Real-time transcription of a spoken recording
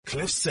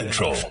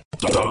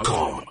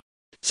CliffCentral.com.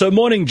 So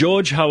morning,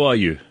 George. How are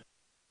you?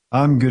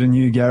 I'm good, and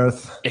you,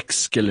 Gareth?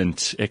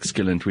 Excellent,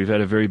 excellent. We've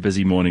had a very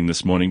busy morning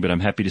this morning, but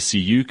I'm happy to see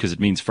you because it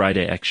means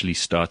Friday actually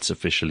starts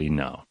officially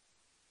now.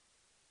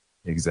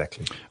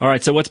 Exactly. All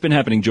right. So what's been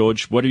happening,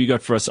 George? What have you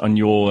got for us on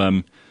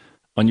your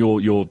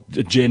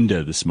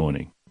agenda this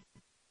morning?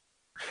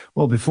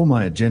 Well, before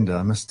my agenda,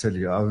 I must tell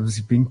you,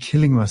 I've been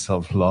killing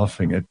myself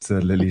laughing at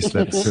Lily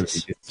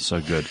Slaps. So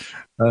good.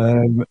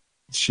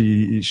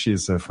 She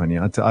is so funny.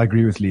 I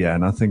agree with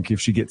Leanne. I think if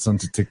she gets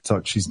onto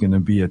TikTok, she's going to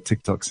be a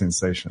TikTok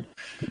sensation.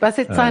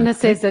 Basitsana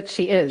says that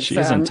she is. She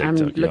is on TikTok, I'm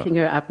looking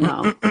her up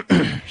now.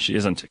 She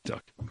is on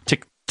TikTok.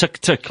 Tick.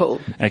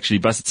 Cool. Actually,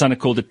 Basitsana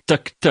called it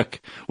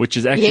tick, which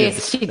is actually...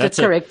 Yes, she did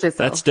correct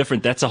herself. That's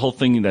different. That's a whole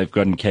thing they've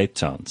got in Cape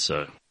Town,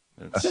 so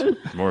it's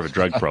more of a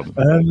drug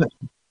problem.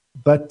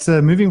 But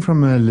moving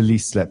from Lily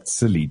Slapped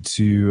Silly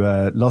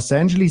to Los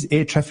Angeles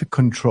Air Traffic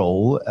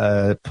Control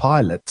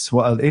pilot.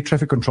 Well, Air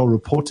Traffic Control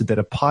reported that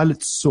a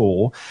pilot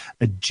saw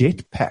a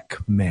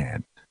jetpack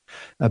man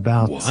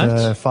about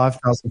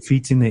 5,000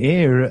 feet in the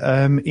air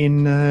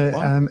in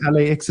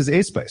LAX's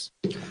airspace.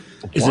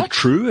 Is it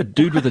true? A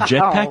dude with a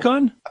jetpack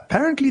on?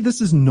 Apparently,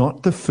 this is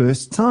not the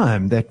first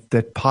time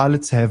that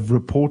pilots have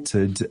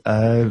reported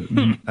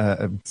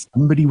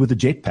somebody with a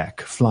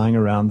jetpack flying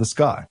around the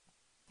sky.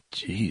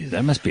 Geez,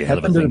 that must be a hell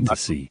of a thing to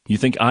see. You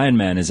think Iron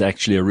Man is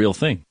actually a real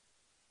thing?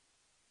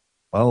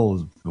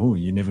 Well,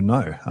 you never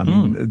know. I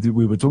mean,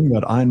 we were talking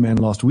about Iron Man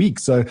last week,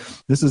 so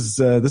this is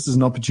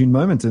an opportune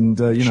moment. And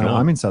Sure.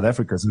 I'm in South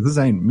Africa, so this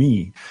ain't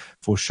me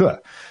for sure.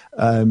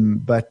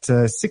 But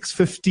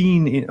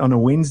 6:15 on a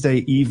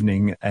Wednesday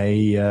evening,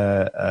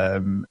 air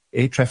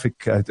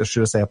traffic,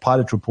 should I say, a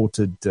pilot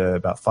reported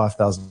about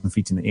 5,000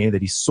 feet in the air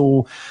that he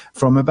saw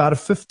from about a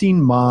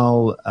 15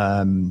 miles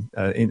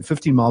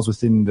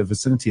within the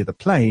vicinity of the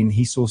plane.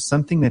 He saw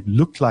something that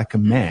looked like a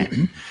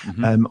man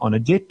on a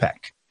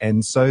jetpack.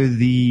 And so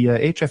the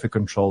air traffic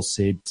control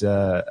said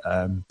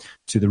to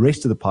the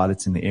rest of the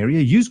pilots in the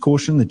area, use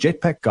caution, the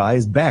jetpack guy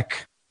is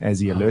back, as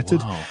he alerted,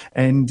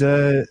 and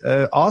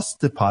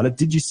asked the pilot,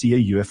 did you see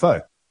a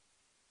UFO?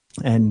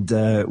 And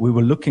we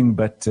were looking,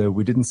 but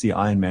we didn't see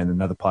Iron Man.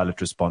 Another pilot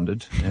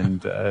responded.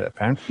 And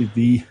apparently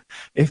the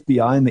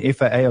FBI and the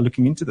FAA are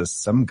looking into this.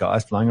 Some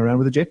guy's flying around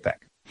with a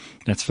jetpack.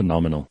 That's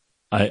phenomenal.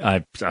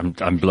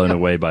 I'm blown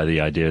away by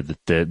the idea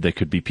that there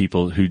could be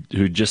people who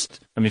just,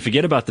 I mean,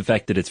 forget about the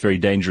fact that it's very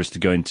dangerous to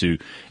go into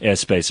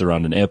airspace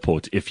around an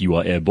airport if you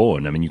are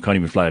airborne. I mean, you can't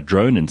even fly a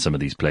drone in some of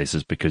these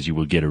places because you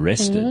will get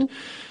arrested.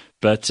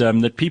 But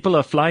that people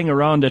are flying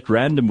around at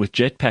random with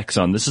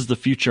jetpacks on. This is the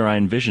future I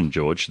envision,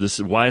 George.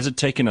 Why has it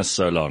taken us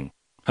so long?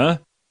 Huh?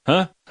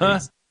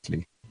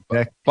 Exactly.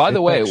 By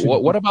the way,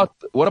 what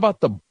about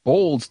the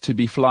balls to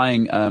be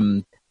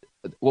flying?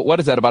 What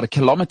is that? About a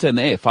kilometer in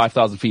the air,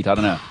 5,000 feet. I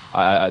don't know.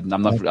 I'm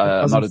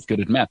not as good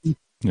at math.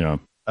 Yeah.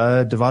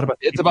 Divided by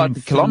it's about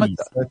a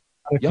kilometer.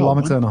 A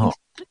kilometer and a half.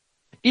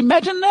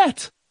 Imagine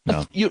that.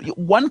 No. You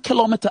 1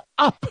 kilometer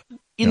up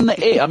in the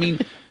air. I mean,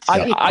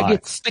 I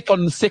get stuck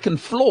on the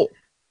second floor.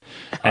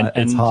 And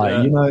it's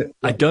high.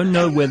 I don't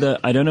know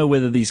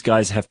whether these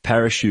guys have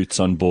parachutes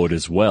on board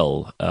as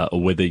well, or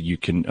whether you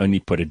can only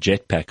put a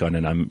jetpack on,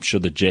 and I'm sure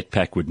the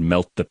jetpack would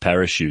melt the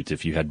parachute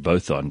if you had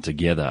both on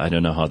together. I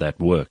don't know how that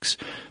works.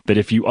 But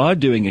if you are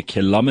doing a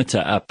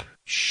kilometer up,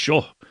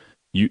 sure,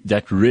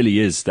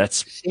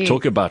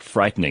 talk about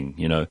frightening.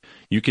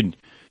 You can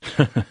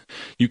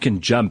you can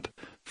jump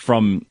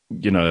from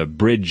a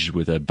bridge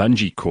with a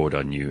bungee cord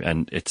on you,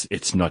 and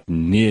it's not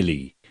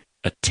nearly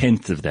a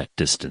tenth of that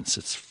distance.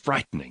 It's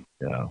frightening.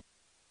 Yeah.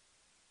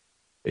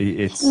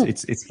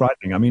 It's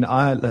frightening. I mean,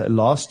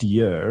 last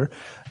year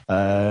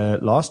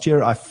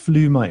I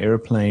flew my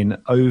airplane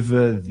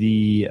over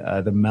the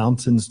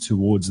mountains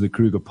towards the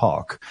Kruger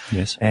Park.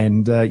 Yes.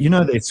 And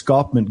the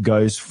escarpment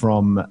goes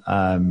from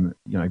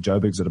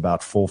Joburg's at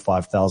about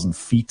 4,000-5,000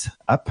 feet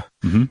up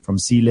from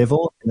sea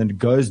level, and then it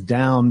goes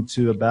down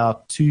to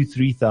about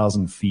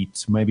 2,000-3,000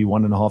 feet, maybe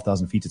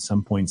 1,500 feet at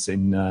some points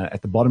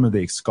at the bottom of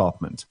the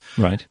escarpment.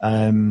 Right.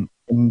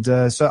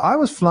 So I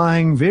was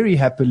flying very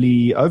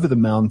happily over the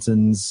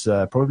mountains,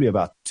 probably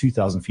about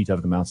 2,000 feet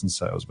over the mountains.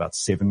 So I was about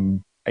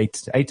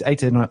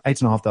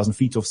 8,500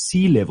 feet off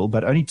sea level,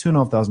 but only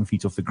 2,500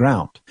 feet off the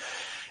ground.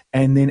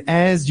 And then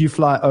as you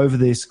fly over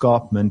the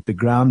escarpment, the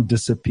ground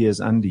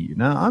disappears under you.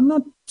 Now, I'm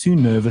not too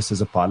nervous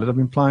as a pilot. I've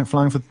been flying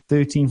for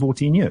 13,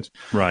 14 years.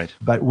 Right.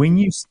 But when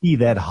you see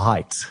that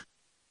height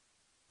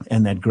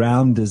and that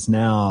ground is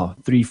now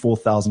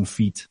 3,000-4,000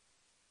 feet,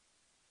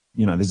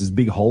 there's this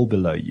big hole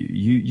below you.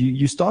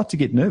 You start to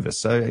get nervous.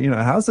 So,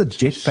 how's a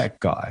jetpack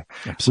guy,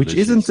 Absolutely. which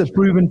isn't a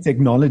proven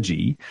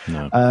technology,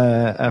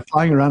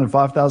 flying around at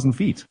 5,000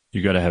 feet?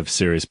 You got to have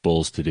serious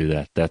balls to do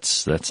that.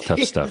 That's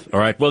tough stuff.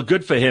 All right. Well,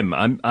 good for him.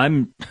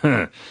 I'm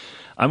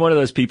one of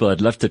those people.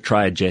 I'd love to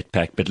try a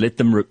jetpack, but let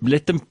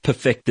them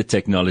perfect the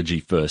technology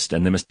first,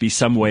 and there must be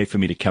some way for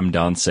me to come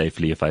down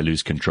safely if I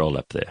lose control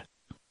up there.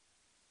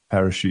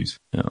 Parachute.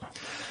 Yeah.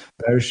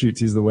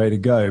 Parachute is the way to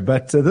go.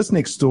 But this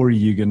next story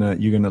you're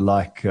gonna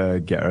like,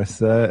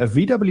 Gareth. A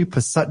VW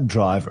Passat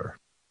driver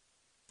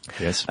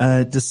Yes.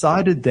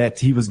 decided that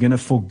he was going to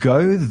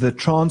forego the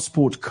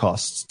transport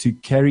costs to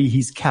carry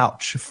his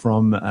couch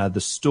from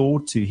the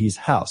store to his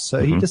house. So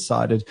he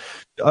decided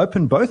to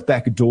open both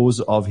back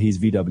doors of his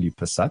VW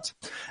Passat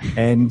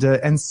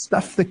and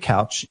stuff the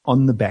couch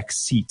on the back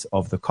seat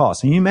of the car.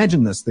 So you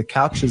imagine this: the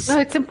couch is No,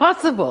 it's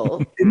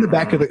impossible. in the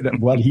back of the.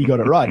 Well, he got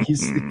it right. He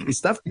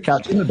stuffed the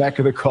couch in the back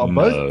of the car,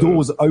 both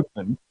doors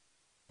open,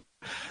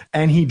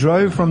 and he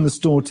drove from the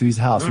store to his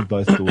house with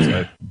both doors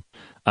open.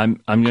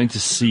 I'm going to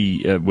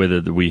see whether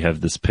we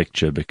have this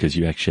picture, because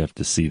you actually have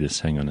to see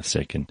this. Hang on a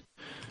second.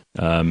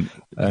 It's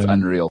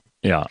unreal.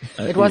 Yeah.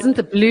 It wasn't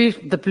the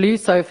blue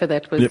sofa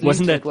that was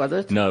looted, was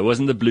it? No, it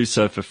wasn't the blue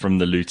sofa from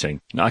the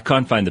looting. No, I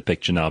can't find the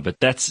picture now, but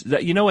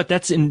you know what?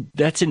 That's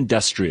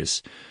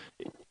industrious.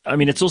 I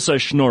mean, it's also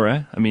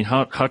Schnorrer. I mean,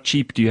 how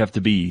cheap do you have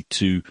to be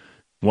to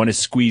want to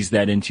squeeze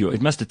that into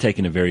it must have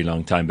taken a very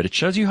long time, but it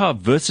shows you how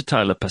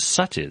versatile a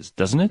Passat is,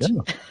 doesn't it?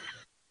 Yeah.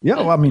 Yeah,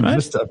 well, I mean, right?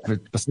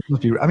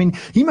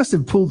 He must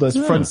have pulled those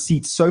front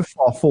seats so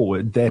far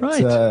forward that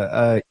must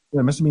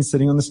have been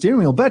sitting on the steering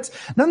wheel. But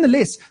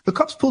nonetheless, the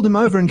cops pulled him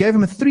over and gave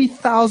him a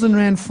 3,000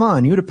 rand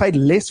fine. He would have paid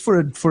less for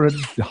a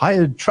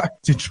hired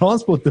truck to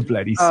transport the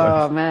bloody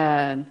sofa. Oh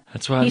man,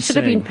 that's why he should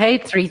have been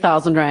paid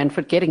 3,000 rand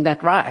for getting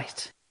that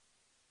right.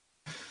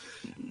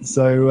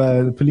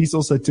 So the police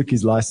also took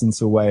his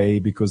license away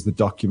because the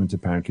document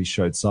apparently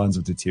showed signs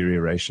of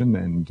deterioration,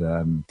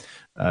 and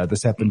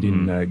this happened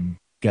in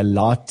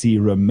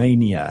Galati,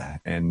 Romania.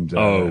 And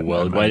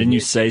why didn't you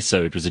say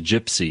so? It was a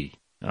gypsy.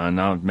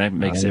 Now it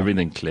makes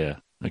everything clear.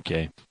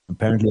 Okay.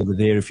 Apparently over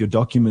there, if your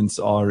documents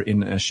are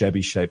in a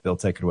shabby shape, they'll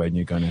take it away and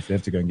you're going to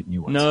have to go and get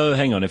new ones. No,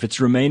 hang on. If it's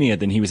Romania,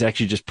 then he was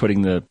actually just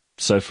putting the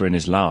sofa in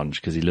his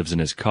lounge because he lives in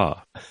his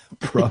car.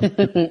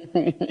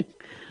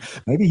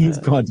 Maybe his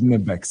car didn't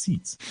have back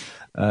seats.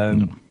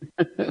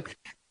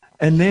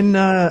 And then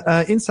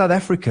in South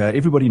Africa,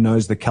 everybody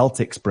knows the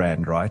Caltex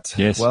brand, right?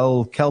 Yes.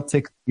 Well,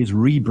 Caltex is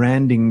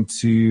rebranding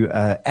to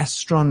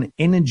Astron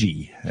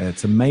Energy.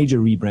 It's a major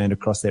rebrand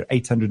across their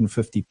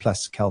 850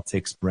 plus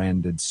Caltex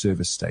branded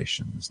service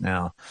stations.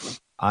 Now,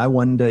 I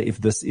wonder if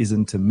this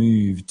isn't a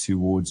move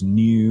towards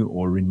new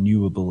or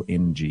renewable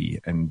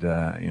energy. And,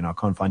 I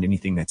can't find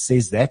anything that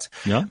says that.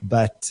 Yeah.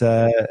 But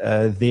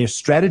their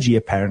strategy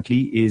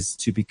apparently is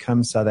to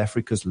become South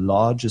Africa's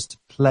largest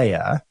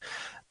player.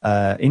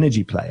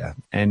 Energy player,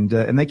 and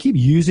they keep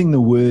using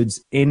the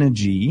words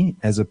energy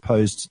as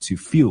opposed to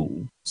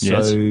fuel.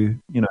 So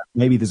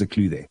maybe there's a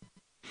clue there.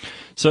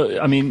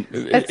 So I mean,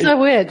 it's so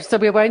weird. So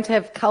we won't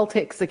have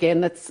Caltex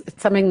again. It's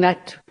something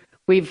that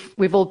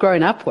we've all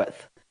grown up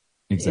with.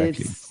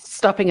 Exactly. It's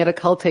stopping at a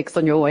Caltex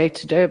on your way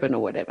to Durban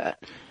or whatever.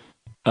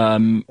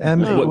 Was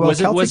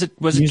it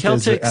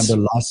Caltex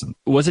under license?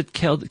 Was it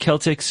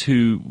Caltex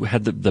who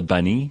had the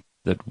bunny?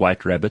 That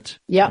white rabbit.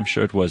 Yeah, I'm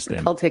sure it was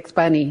them. Caltex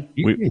bunny.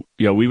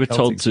 We were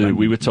told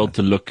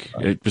to look.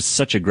 It was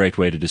such a great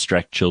way to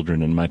distract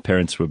children, and my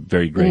parents were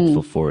very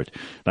grateful for it.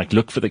 Like,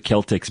 look for the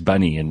Caltex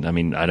bunny, and I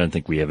mean, I don't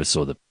think we ever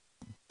saw the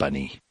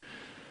bunny.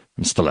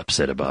 I'm still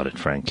upset about it,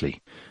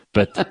 frankly.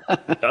 But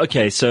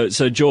okay, so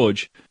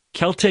George,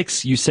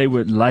 Caltex, you say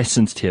we're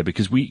licensed here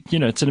because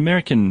it's an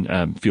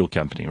American fuel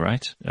company,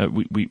 right?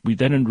 We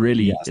don't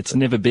really. Yes, it's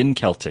never been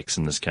Caltex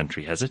in this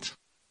country, has it?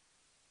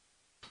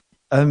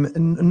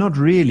 Not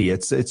really.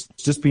 It's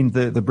just been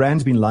the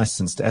brand's been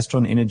licensed.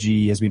 Astron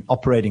Energy has been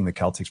operating the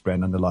Caltex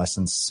brand under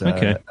license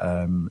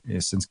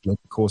since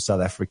Glencore South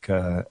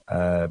Africa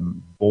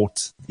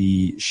bought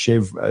the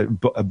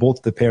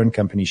bought the parent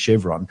company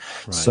Chevron.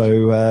 Right.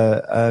 So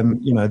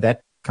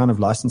that kind of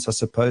license, I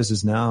suppose,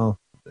 is now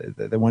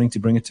they're wanting to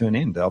bring it to an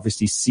end. They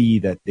obviously see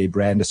that their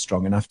brand is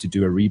strong enough to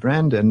do a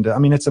rebrand, and I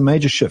mean it's a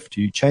major shift.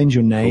 You change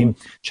your name,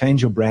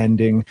 change your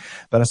branding,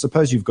 but I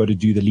suppose you've got to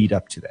do the lead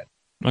up to that.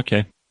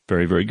 Okay.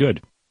 Very, very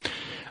good.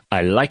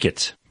 I like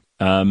it.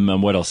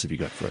 And what else have you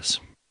got for us?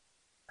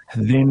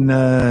 Then,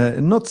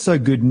 not so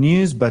good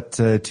news, but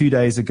 2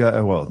 days ago,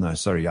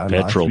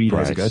 3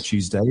 days ago,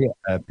 Tuesday,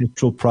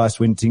 petrol price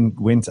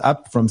went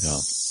up from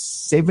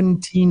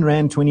 17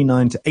 Rand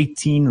 29 to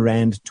 18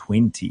 Rand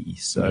 20.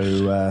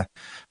 So,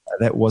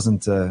 that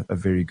wasn't a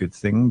very good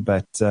thing,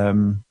 but,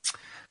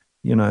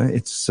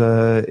 it's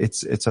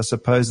I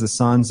suppose the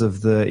signs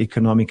of the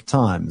economic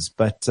times,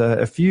 but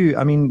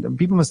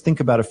people must think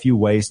about a few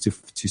ways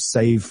to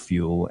save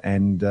fuel,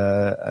 and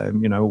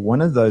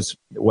one of those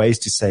ways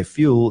to save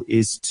fuel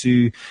is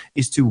to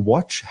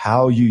watch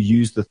how you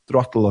use the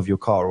throttle of your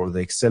car or the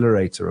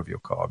accelerator of your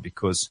car,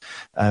 because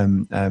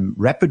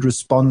rapid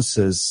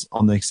responses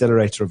on the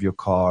accelerator of your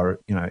car,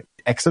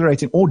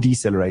 accelerating or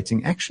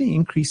decelerating, actually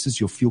increases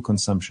your fuel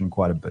consumption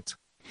quite a bit.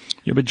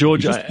 Yeah, but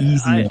George,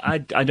 I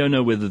don't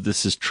know whether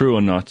this is true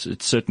or not.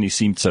 It certainly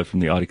seemed so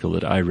from the article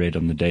that I read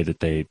on the day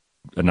that they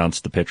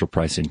announced the petrol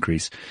price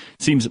increase.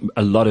 It seems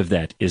a lot of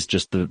that is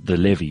just the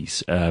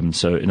levies.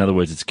 So in other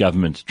words, it's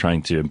government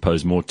trying to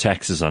impose more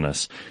taxes on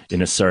us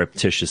in a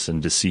surreptitious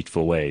and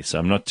deceitful way. So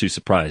I'm not too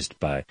surprised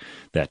by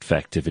that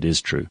fact if it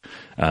is true.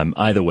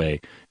 Either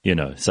way,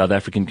 South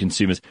African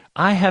consumers,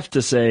 I have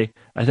to say,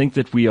 I think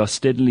that we are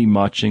steadily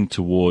marching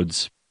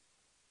towards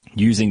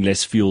using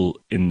less fuel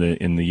in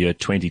the year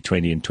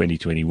 2020 and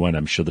 2021.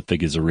 I'm sure the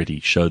figures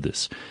already show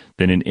this,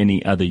 than in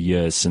any other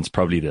years since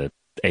probably the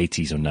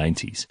 80s or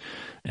 90s.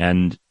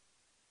 And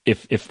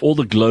if all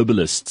the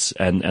globalists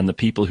and the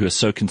people who are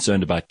so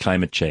concerned about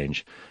climate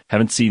change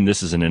haven't seen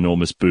this as an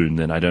enormous boon,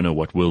 then I don't know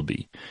what will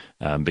be,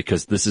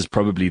 because this is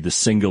probably the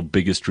single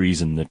biggest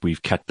reason that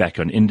we've cut back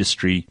on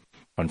industry,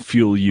 on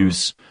fuel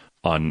use,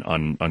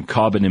 on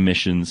carbon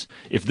emissions.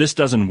 If this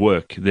doesn't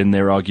work, then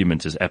their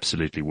argument is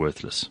absolutely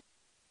worthless.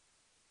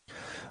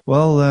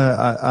 Well,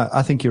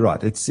 I think you're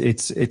right. It's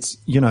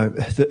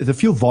the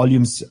fuel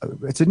volumes.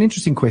 It's an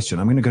interesting question.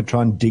 I'm going to go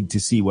try and dig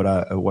to see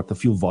what the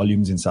fuel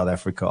volumes in South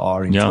Africa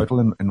are in total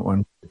and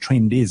what the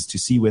trend is, to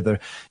see whether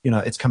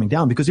it's coming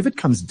down. Because if it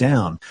comes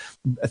down,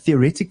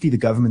 theoretically the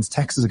government's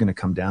taxes are going to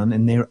come down,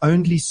 and their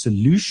only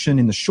solution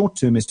in the short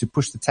term is to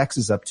push the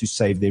taxes up to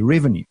save their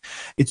revenue.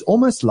 It's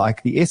almost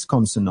like the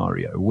Eskom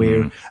scenario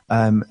where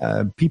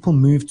people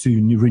move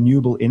to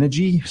renewable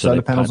energy, so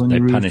solar panels on your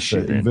roof,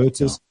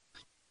 inverters. Yeah.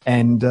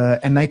 And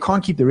they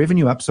can't keep the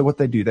revenue up. So what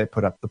they do, they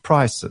put up the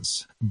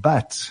prices.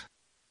 But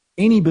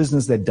any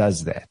business that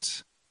does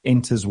that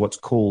enters what's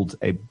called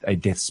a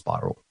death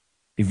spiral.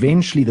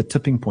 Eventually the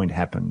tipping point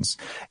happens,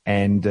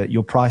 and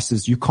your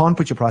prices, you can't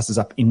put your prices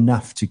up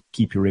enough to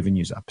keep your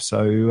revenues up.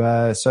 So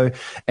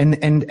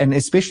and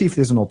especially if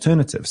there's an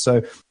alternative.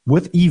 So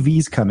with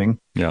EVs coming,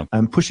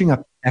 pushing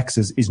up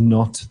taxes is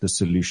not the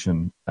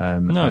solution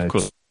no, of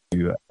course.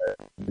 To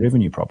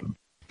revenue problem.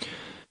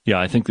 Yeah,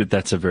 I think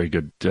that's a very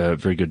good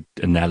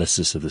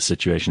analysis of the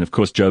situation. Of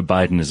course, Joe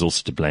Biden is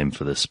also to blame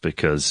for this,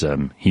 because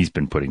he's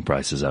been putting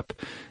prices up,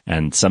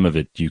 and some of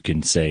it you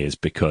can say is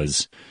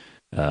because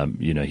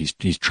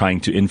he's trying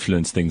to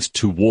influence things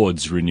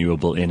towards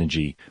renewable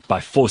energy by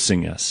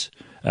forcing us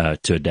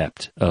to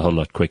adapt a whole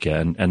lot quicker,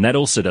 and that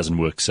also doesn't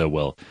work so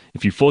well.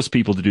 If you force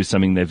people to do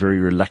something, they're very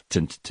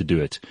reluctant to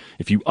do it.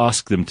 If you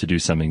ask them to do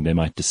something, they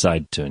might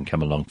decide to and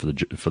come along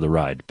for the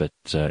ride. But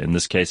in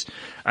this case,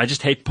 I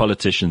just hate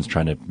politicians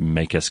trying to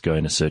make us go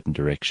in a certain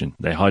direction.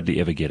 They hardly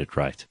ever get it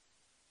right.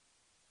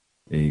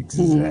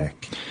 Exactly.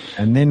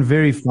 And then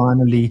very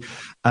finally,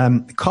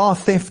 car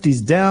theft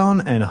is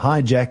down and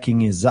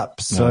hijacking is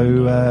up.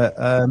 So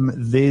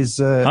there's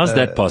how's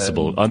that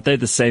possible? Aren't they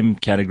the same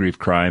category of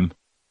crime?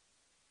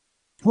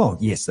 Well,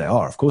 yes, they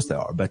are. Of course they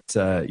are. But,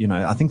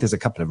 I think there's a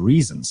couple of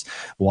reasons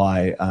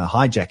why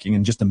hijacking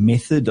and just the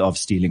method of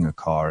stealing a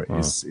car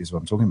is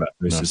what I'm talking about.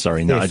 I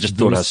just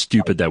thought how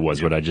stupid that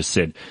was, what I just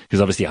said. Because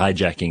obviously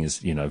hijacking is,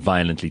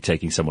 violently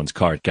taking someone's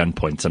car at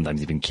gunpoint,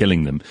 sometimes even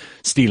killing them.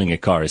 Stealing a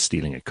car is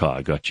stealing a car.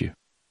 I got you.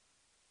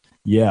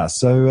 Yeah,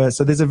 so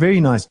there's a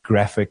very nice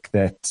graphic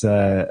that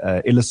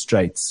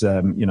illustrates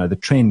the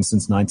trend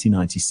since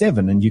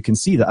 1997, and you can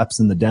see the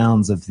ups and the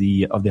downs of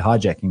the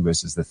hijacking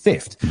versus the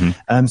theft.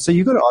 Mm-hmm. So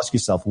you've got to ask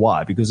yourself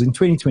why, because in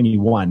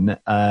 2021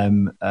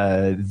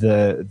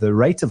 the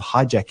rate of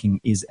hijacking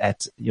is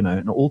at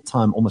an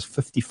all-time almost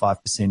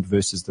 55%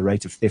 versus the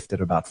rate of theft at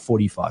about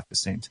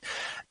 45%,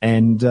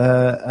 and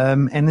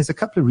there's a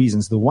couple of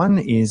reasons. The one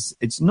is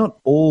it's not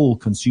all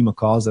consumer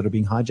cars that are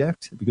being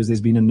hijacked, because there's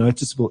been a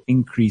noticeable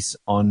increase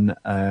on,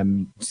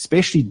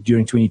 especially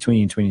during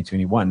 2020 and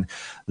 2021,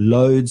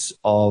 loads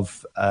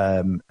of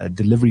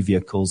delivery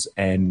vehicles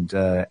and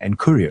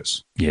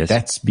couriers. Yes,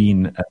 that's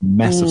been a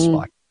massive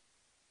spike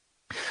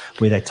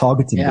where they're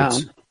targeting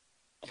goods.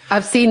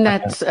 I've seen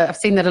that. I've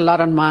seen that a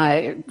lot on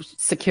my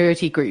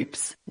security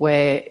groups,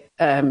 where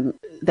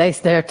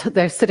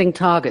they're sitting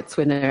targets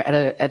when they're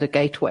at a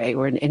gateway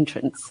or an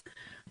entrance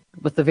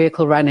with the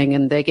vehicle running,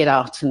 and they get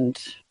out,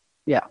 and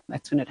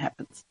that's when it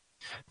happens.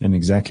 And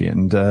exactly,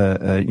 and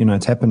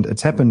it's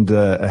happened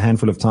a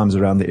handful of times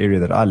around the area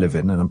that I live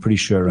in, and I'm pretty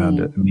sure around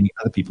many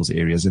other people's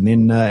areas. And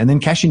then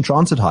cash in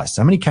transit heists.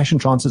 How many cash in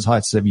transit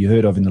heists have you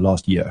heard of in the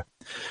last year?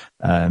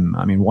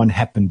 One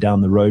happened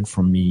down the road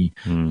from me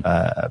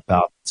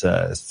about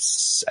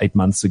 8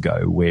 months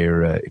ago,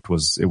 where it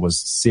was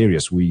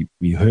serious. We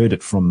heard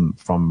it from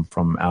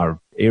our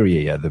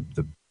area.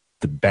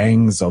 The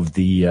bangs of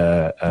the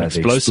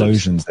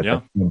explosions that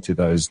went into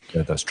those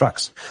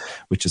trucks,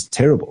 which is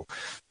terrible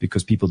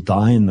because people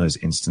die in those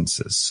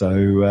instances.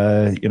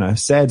 So,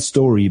 sad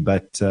story,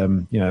 but,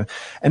 and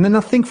then I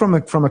think from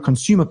a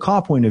consumer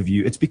car point of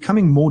view, it's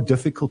becoming more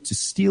difficult to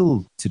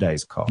steal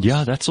today's cars.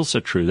 Yeah, that's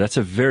also true. That's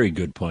a very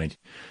good point.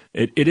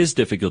 It is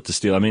difficult to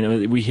steal. I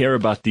mean, we hear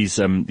about these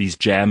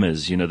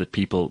jammers, that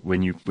people,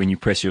 when you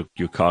press your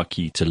car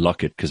key to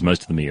lock it, because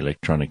most of them are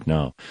electronic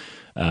now,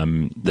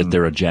 that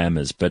there are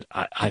jammers, but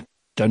I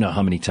don't know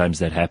how many times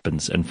that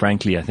happens. And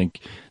frankly, I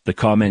think the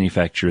car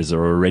manufacturers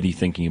are already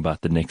thinking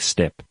about the next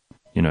step.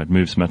 It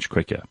moves much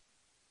quicker.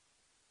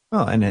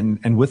 Well,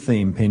 and with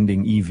the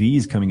impending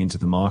EVs coming into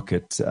the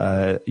market,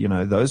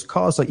 those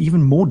cars are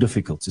even more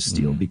difficult to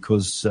steal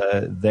because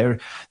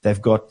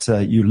they've got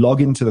you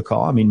log into the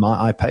car. I mean,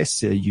 my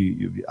iPace,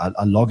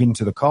 I log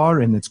into the car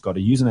and it's got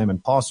a username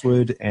and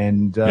password.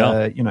 And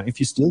if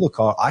you steal the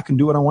car, I can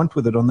do what I want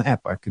with it on the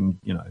app. I can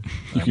you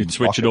can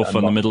switch it off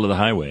on the middle of the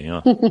highway.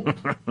 Yeah.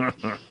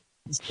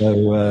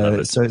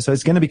 So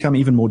it's going to become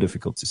even more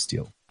difficult to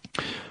steal.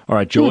 All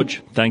right,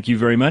 George. Thank you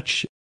very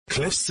much.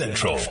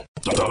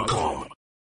 CliffCentral.com